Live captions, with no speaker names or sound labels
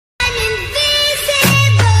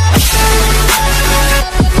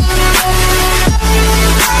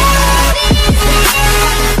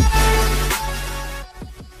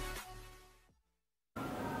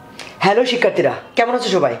Hello শিক্ষার্থীরা, কেমন আছো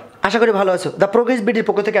সবাই? আশা করি ভালো আছো। দ্য প্রোগ্রেস বিডির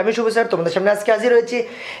পক্ষ থেকে আমি শুভ স্যার তোমাদের সামনে আজকে হাজির হয়েছি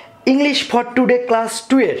ইংলিশ ফর টুডে ক্লাস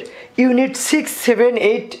 2 এর ইউনিট 6, 7,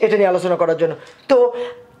 8 এটা নিয়ে আলোচনা করার জন্য। তো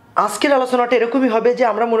আজকের আলোচনাটা এরকমই হবে যে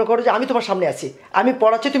আমরা মনে করো যে আমি তোমার সামনে আছি, আমি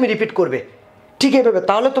পড়াচ্ছি, তুমি রিপিট করবে, ঠিক এইভাবে।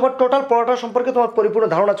 তাহলে তোমার টোটাল পড়াটা সম্পর্কে তোমার পরিপূর্ণ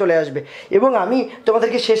ধারণা চলে আসবে এবং আমি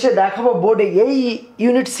তোমাদেরকে শেষে দেখাবো বোর্ডে এই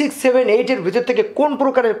ইউনিট 6, 7, 8 এর ভিতর থেকে কোন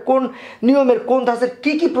প্রকারের, কোন নিয়মের, কোন ধাঁচের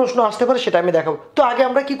কী কী প্রশ্ন আসতে পারে সেটা আমি দেখাবো। তো আগে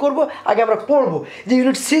আমরা কি করব, আগে আমরা পড়বো যে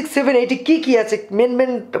ইউনিট 6, 7, 8 কী কী আছে,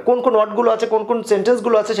 মেন কোন কোন ওয়ার্ডগুলো আছে, কোন কোন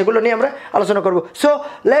সেন্টেন্সগুলো আছে, সেগুলো নিয়ে আমরা আলোচনা করব। So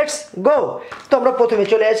let's go. তো আমরা প্রথমে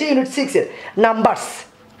চলে আসি ইউনিট 6 এর নাম্বারস।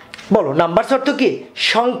 বলো, নাম্বারস অর্থ কি?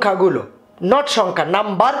 সংখ্যাগুলো, নট সংখ্যা,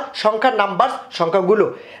 নাম্বার, সংখ্যা, নাম্বার, সংখ্যাগুলো,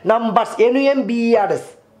 নাম্বারস, NUMBERS।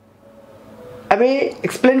 আমি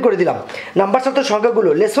এক্সপ্লেন করে দিলাম। নাম্বারস অর্থ সংখ্যাগুলো,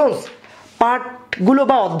 লেসন্স পাঠগুলো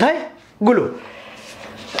বা অধ্যায়গুলো।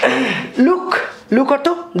 লুক, লুক অর্থ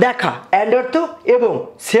দেখা, অ্যান্ড অর্থ এবং,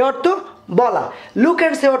 সে অর্থ বলা। লুক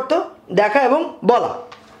অ্যান্ড সে অর্থ দেখা এবং বলা।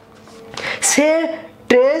 সে,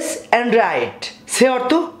 ট্রেস অ্যান্ড রাইট। সে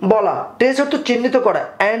অর্থ বলা, ট্রেস অর্থ চিহ্নিত করা,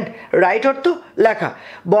 অ্যান্ড রাইট অর্থ লেখা।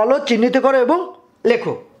 বলো, চিহ্নিত করো এবং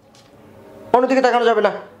লেখো। অন্যদিকে তাকানো যাবে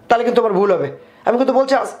না, তাহলে কিন্তু আমার ভুল হবে। আমি কিন্তু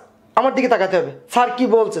বলছি আমার দিকে তাকাতে হবে। স্যার কি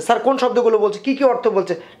বলছে, স্যার কোন শব্দগুলো বলছে, কী কী অর্থ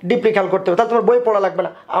বলছে, ডিপলি খেয়াল করতে হবে। তাহলে তোমার বই পড়া লাগবে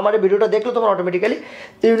না, আমার এই ভিডিওটা দেখলে তোমার অটোমেটিক্যালি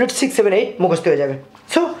ইউনিট 6, 7, 8 মুখস্থ হয়ে যাবে।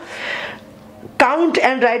 So count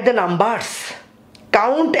and write the numbers.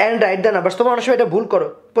 Count and write the numbers. তোমরা অনেক সময় এটা ভুল করো,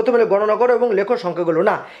 প্রথমে গণনা করো এবং লেখো সংখ্যাগুলো।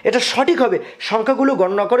 না, এটা সঠিক হবে, সংখ্যাগুলো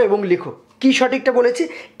গণনা করো এবং লিখো। কি সঠিকটা বলেছি?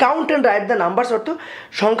 Count and write the numbers অর্থ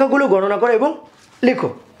সংখ্যাগুলো গণনা করো এবং লিখো।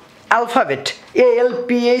 অ্যালফাবেট,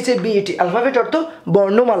 ALPHABET, অ্যালফাবেট অর্থ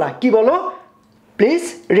বর্ণমালা। কি বলো? Please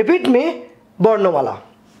repeat me. বর্ণমালা।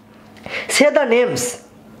 সে the names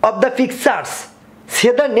of the pictures. Say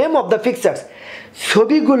the name of the pictures.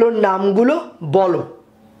 ছবিগুলোর নামগুলো বলো।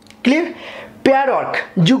 ক্লিয়ার? পেয়ার ওয়ার্ক,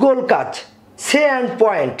 যুগল কাজ। সে অ্যান্ড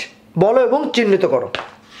পয়েন্ট, বলো এবং চিহ্নিত করো।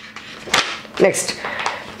 Next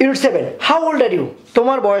unit 7, how old are you.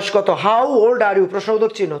 তোমার বয়স কত? হাউ ওল্ড আর ইউ,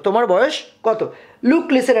 প্রশ্নবোধক চিহ্ন। তোমার বয়স কত? লুক,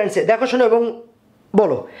 লিসেন অ্যান্ড সে, দেখো শোনো এবং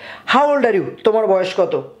বলো। হাউ ওল্ড আর ইউ, তোমার বয়স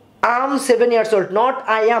কত? আম 7 years old, not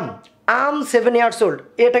I am. Um 7 years old,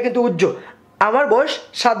 এটা কিন্তু উজ্জ্ব। আমার বয়স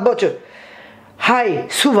 7 বছর। High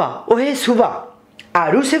Subha, O hey Subha, are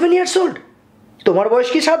you 7 years old, তোমার বয়স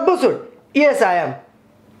কি 7 বছর? ইয়েস আই অ্যাম,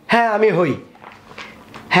 হ্যাঁ আমি হই।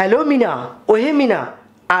 Hello Mina, O hey Mina,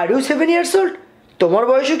 are you 7 years old, তোমার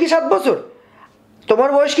বয়সও কি 7 বছর? তোমার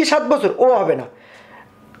বয়স কি 7 বছর? ও হবে না,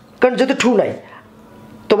 কারণ যেহেতু ট্রু নাই।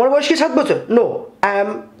 তোমার বয়স কি 7 বছর? নো, আই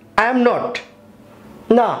অ্যাম নট,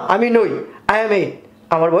 না আমি নই। আই অ্যাম 8,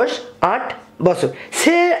 আমার বয়স 8 বছর।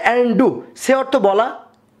 Say and do. সে অর্থ বলা,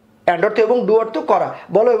 অ্যান্ড অর্থ এবং, ডু অর্থ করা,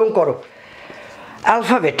 বলো এবং করো।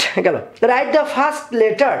 অ্যালফাবেট গেল। Write the first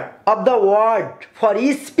letter of the word for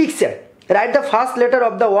each picture. Write the first letter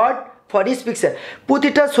of the word for each picture.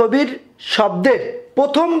 প্রতিটা ছবির শব্দের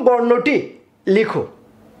প্রথম বর্ণটি লিখো।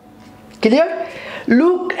 Clear?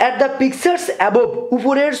 Look at the pictures above.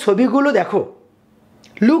 উপরের ছবিগুলো দেখো।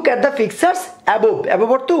 Look at the pictures above. Above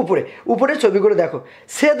অর্থ উপরে, উপরের ছবিগুলো দেখো।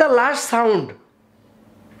 সে the last sound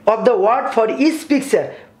of the word for each picture.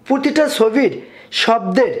 প্রতিটা ছবির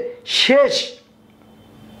শব্দের শেষ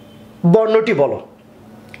বর্ণটি বলো।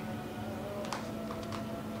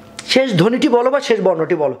 শেষ ধ্বনিটি বলো বা শেষ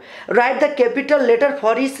বর্ণটি বলো। Write the capital letter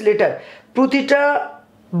for each letter. প্রতিটা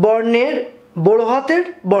বর্ণের বড় হাতের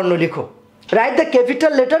বর্ণ লিখো। Write the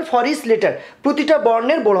capital letter for each letter. প্রতিটা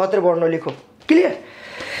বর্ণের বড় হাতের বর্ণ লিখো। ক্লিয়ার?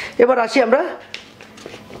 এবার আসি আমরা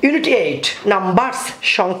ইউনিট 8, নাম্বারস,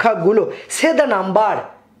 সংখ্যাগুলো। সে দ্য নাম্বার,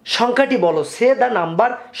 সংখ্যাটি বলো। সে দ্য নাম্বার,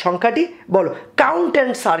 সংখ্যাটি বলো। কাউন্ট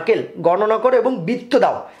অ্যান্ড সার্কেল, গণনা করো এবং বৃত্ত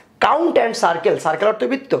দাও। কাউন্ট অ্যান্ড সার্কেল, সার্কেল অর্থ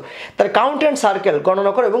বৃত্ত, তার কাউন্ট অ্যান্ড সার্কেল,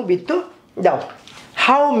 গণনা করো এবং বৃত্ত দাও।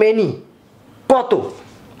 হাউ মেনি, কত।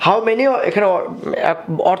 হাউ মেনি এখানে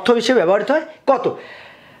অর্থ হিসেবে ব্যবহৃত হয় কত।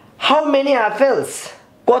 হাউ মেনি অ্যাপেলস,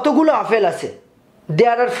 কতগুলো আপেল আছে।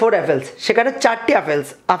 দেয়ার আর 4 অ্যাপেলস, সেখানে 4টি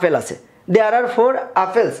আপেল আছে। দেয়ার আর 4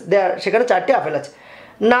 অ্যাপেলস, সেখানে 4টি আপেল আছে।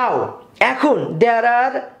 নাও, এখন। দেয়ার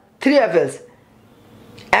আর 3 অ্যাপেলস,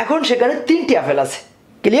 এখন সেখানে 3টি আপেল আছে।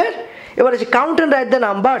 ক্লিয়ার? এবার আছে count and write the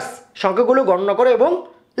numbers, সংখ্যাগুলো গণনা করো এবং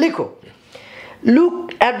লিখো। Look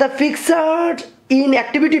at the picture in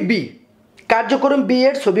activity B. কার্যক্রম বি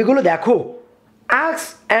এর ছবিগুলো দেখো। Ask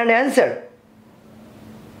and answer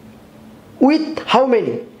with how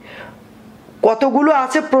many. কতগুলো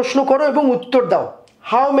আছে প্রশ্ন করো এবং উত্তর দাও।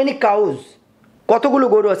 হাউ মেনি কাউজ, কতগুলো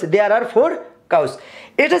গরু আছে। দেয়ার আর 4 কাউস।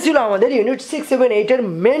 এটা ছিল আমাদের ইউনিট 6, 7, 8 এর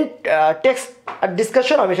মেন টেক্সট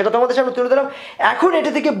ডিসকাশন। আমি সেটা তোমাদের সামনে তুলে ধরলাম। এখন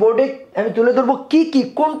এটা থেকে বোর্ডে আমি তুলে ধরবো কি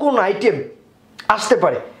কোন আইটেম আসতে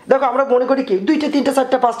পারে। দেখো আমরা মনে করি কি 2টা 3টা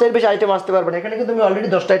 4টা 5টা এর বেশি আইটেম আসতে পারবে না, এখানে কিন্তু আমি অলরেডি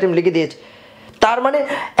 10টা আইটেম লিখে দিয়েছি। তার মানে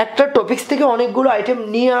একটা টপিক্স থেকে অনেকগুলো আইটেম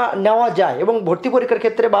নেওয়া যায়, এবং ভর্তি পরীক্ষার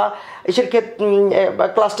ক্ষেত্রে বা এসের ক্ষেত্রে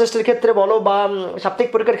ক্লাস টেস্টের ক্ষেত্রে বলো বা সাপ্তাহিক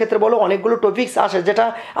পরীক্ষার ক্ষেত্রে বলো, অনেকগুলো টপিক্স আসে যেটা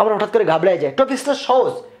আমরা হঠাৎ করে ঘাবড়ায় যায়। টপিক্সটা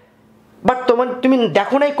সহজ, বাট তুমি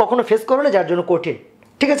দেখো নাই, কখনো ফেস করো না, যার জন্য কঠিন।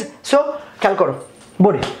 ঠিক আছে, সো খেয়াল করো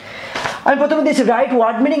বোর্ডে। আমি প্রথমে দিয়েছি right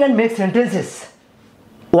word meaning and make sentences.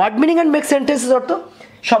 Word meaning and make sentences অর্থ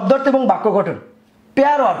শব্দার্থ এবং বাক্য গঠন।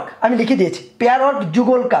 পেয়ার ওয়ার্ক আমি লিখে দিয়েছি, পেয়ার ওয়ার্ক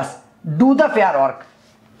যুগল কাজ, ডু দ্য পেয়ার ওয়ার্ক।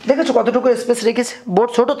 দেখেছো কতটুকু স্পেস রেখেছে, বোর্ড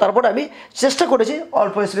ছোট, তারপর আমি চেষ্টা করেছি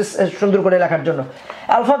অল্প স্পেস সুন্দর করে লেখার জন্য।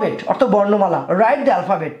 অ্যালফাবেট অর্থ বর্ণমালা, রাইট দ্য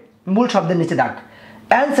অ্যালফাবেট, মূল শব্দের নিচে দাগ।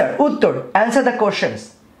 অ্যান্সার উত্তর, অ্যান্সার দ্য কোশ্চেন্স,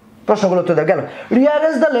 প্রশ্নগুলো উত্তর দেওয়া গেল।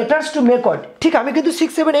 Rearrange the letters to make word, ঠিক আমি কিন্তু 6,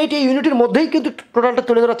 7, 8 এই ইউনিটের মধ্যেই কিন্তু টোটালটা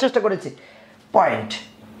তুলে ধরার চেষ্টা করেছি। Point,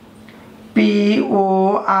 POINT,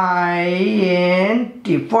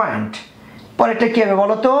 point. পরেরটা কী হবে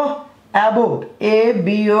বলো তো? Above,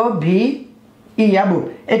 ABOVE, above.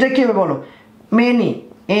 এটা কী হবে বলো? মেনি,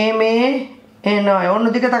 MANY,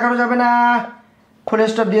 অন্যদিকে তাকানো যাবে না, ফুল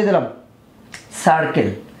স্টপ দিয়ে দিলাম। Circle,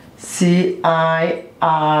 CIRCL,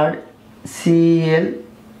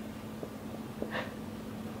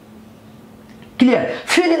 clear.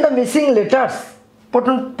 Fill in the missing letters,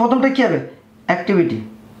 প্রথমটা কী হবে? Activity,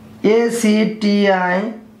 ACTIVITY,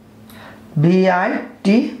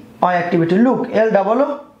 activity. Look,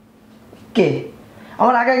 LOOK,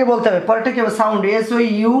 আমার আগে বলতে হবে। পরেরটা কী হবে? Sound,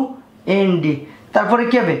 SOUND। তারপরে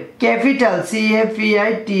কী হবে? Capital,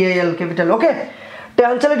 CAPITAL, capital. ওকে,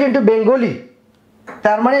 ট্রান্সলেট ইন্টু বেঙ্গলি,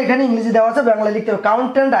 তার মানে এখানে ইংরেজি দেওয়া আছে, বাংলা লিখতে হবে।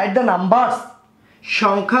 Count and write the numbers,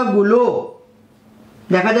 সংখ্যাগুলো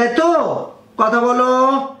দেখা যায় তো, কথা বলো।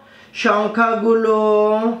 সংখ্যাগুলো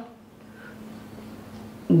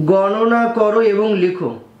গণনা করো এবং লিখো।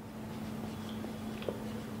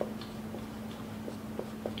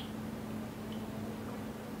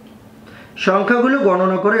 সংখ্যাগুলো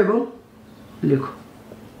গণনা করো এবং লিখো।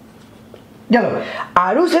 গেল।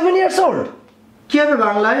 আর ইউ 7 years old, কি হবে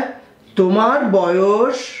বাংলায়? তোমার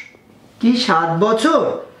বয়স কি 7 বছর?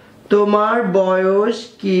 তোমার বয়স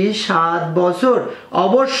কি 7 বছর?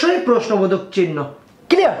 অবশ্যই প্রশ্নবোধক চিহ্ন।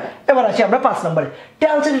 ক্লিয়ার। এবার আসি আমরা 5 নম্বরে,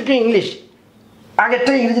 ট্রান্সলেট টু ইংলিশ।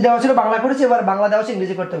 আগেরটা ইংরেজি দেওয়া ছিল, বাংলা করেছি, এবার বাংলা দেওয়া আছে,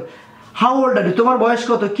 ইংরেজি করতে হবে। হাউ ওল্ড আর ইউ, তোমার বয়স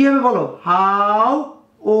কত? কি হবে বলো? How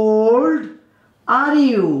old are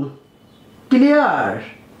you. Clear.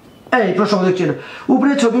 এই প্রশ্নবোধক চিহ্ন।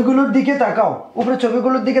 উপরে ছবিগুলোর দিকে তাকাও, উপরে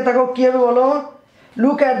ছবিগুলোর দিকে তাকাও, কি হবে বলো?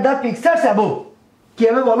 Look at the pictures above, কি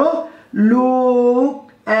হবে বলো? Look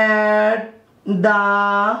at the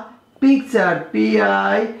picture,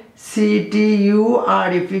 PICTURE,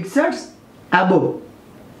 pictures above,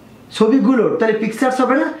 ছবিগুলোর, তাহলে পিকচার্স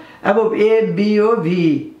হবে না, অ্যাবোভ, ABOV।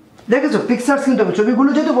 দেখেছো পিকচার্স কিন্তু হবে, ছবিগুলো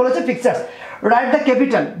যেহেতু বলেছে pictures. Write the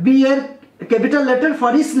capital, B এর capital letter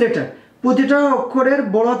for each letter, প্রতিটা অক্ষরের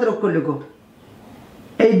বড় হাতের অক্ষর লিখো।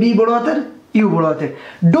 এই বি বড় হাতের, ইউ বড় হাতের।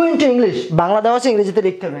 ডু ইন্টু ইংলিশ, বাংলা দেওয়া আছে, ইংরেজিতে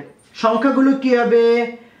লিখতে হবে। সংখ্যাগুলো কি হবে?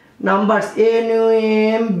 Numbers,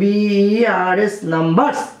 NUMBERS,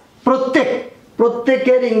 numbers.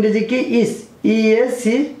 প্রত্যেকের ইংরেজি কি? ESCH,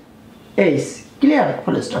 clear,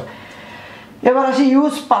 full stop. এবার আসি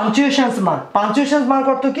ইউজ পাঞ্চুয়েশনস মার্ক। পাঞ্চুয়েশনস মার্ক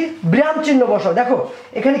অর্থ কি? বিরাম চিহ্ন বসাও। দেখো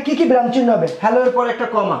এখানে কি বিরাম চিহ্ন হবে? হ্যালো এর পর একটা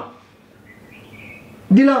কমা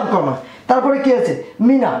দিলাম, কমা, তারপরে কি আছে?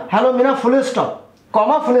 Mina, hello Mina, full stop,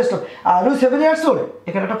 comma, full stop. Are you 7 years old,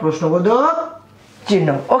 এখানে একটা প্রশ্নবোধক চিহ্ন।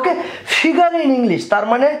 ওকে, ফিগার ইন ইংলিশ, তার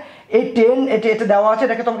মানে এই 10 এটা দেওয়া আছে,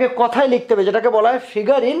 এটাকে তোমাকে কথায় লিখতে হবে, যেটাকে বলা হয়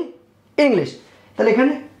ফিগার ইন ইংলিশ। তাহলে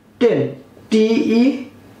এখানে 10,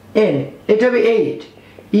 TEN, এটা হবে 8,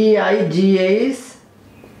 EIGHT,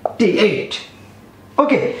 8।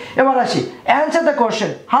 ওকে, এবার আসি। Answer the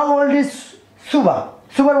question, how old is সুবা?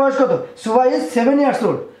 সুবার বয়স কত? সুবা ইজ 7 years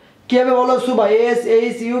old। কি হবে বলো? সুবা,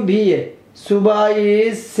 SHUVA, Suba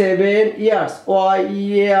is 7 years,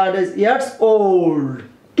 years old।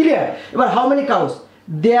 Clear. এবার how many cows?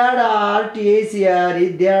 There are, THERE,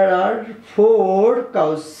 there are 4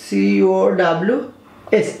 cows,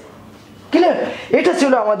 COWS। Clear. এটা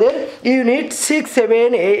ছিল আমাদের ইউনিট 6,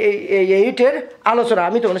 7, 8 এর আলোচনা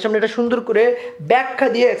আমি তোমাদের সামনে এটা সুন্দর করে ব্যাখ্যা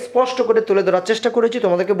দিয়ে স্পষ্ট করে তুলে ধরার চেষ্টা করেছি,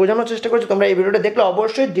 তোমাদেরকে বোঝানোর চেষ্টা করেছি। তোমরা এই ভিডিওটা দেখলে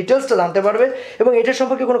অবশ্যই ডিটেলসটা জানতে পারবে এবং এটা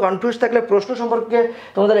সম্পর্কে কোনো কনফিউজ থাকলে, প্রশ্ন সম্পর্কে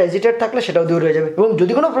তোমাদের হেজিটেট থাকলে সেটাও দূর হয়ে যাবে। এবং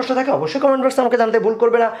যদি কোনো প্রশ্ন থাকে অবশ্যই কমেন্ট বক্সে আমাকে জানতে ভুল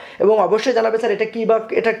করবে না এবং অবশ্যই জানাবে স্যার এটা কী বা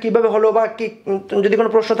এটা কীভাবে হলো বা কি, যদি কোনো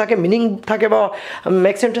প্রশ্ন থাকে, মিনিং থাকে বা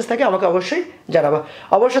মেক সেন্টেন্স থাকে আমাকে অবশ্যই জানাবা।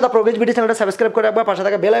 অবশ্যই দ্য প্রোগ্রেস বিডি চ্যানেলটা সাবস্ক্রাইব করে রাখবা, পাশে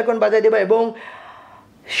থাকা বেল আইকন বাজিয়ে দেবা এবং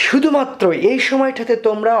শুধুমাত্র এই সময়টাতে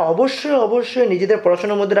তোমরা অবশ্যই নিজেদের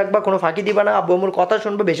পড়াশোনার মধ্যে রাখবা, কোনো ফাঁকি দিবা না, আব্বু আম্মুর কথা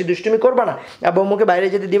শুনবে, বেশি দুষ্টুমি করবা না, আব্বু আম্মুকে বাইরে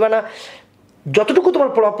যেতে দিবা না, যতটুকু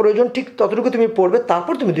তোমার পড়া প্রয়োজন ঠিক ততটুকু তুমি পড়বে,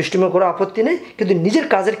 তারপর তুমি দুষ্টুমি করো, আপত্তি নেই, কিন্তু নিজের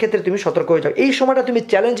কাজের ক্ষেত্রে তুমি সতর্ক হয়ে যাও। এই সময়টা তুমি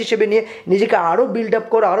চ্যালেঞ্জ হিসেবে নিয়ে নিজেকে আরও বিল্ড আপ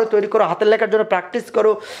করো, আরও তৈরি করো, হাতের লেখার জন্য প্র্যাকটিস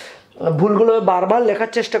করো, ভুলগুলো বারবার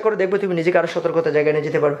লেখার চেষ্টা করো, দেখবে তুমি নিজেকে আরও সতর্কতার জায়গায় নিয়ে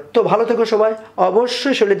যেতে পারবে। তো ভালো থেকো সবাই,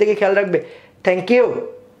 অবশ্যই শরীরের দিকে খেয়াল রাখবে। Thank you.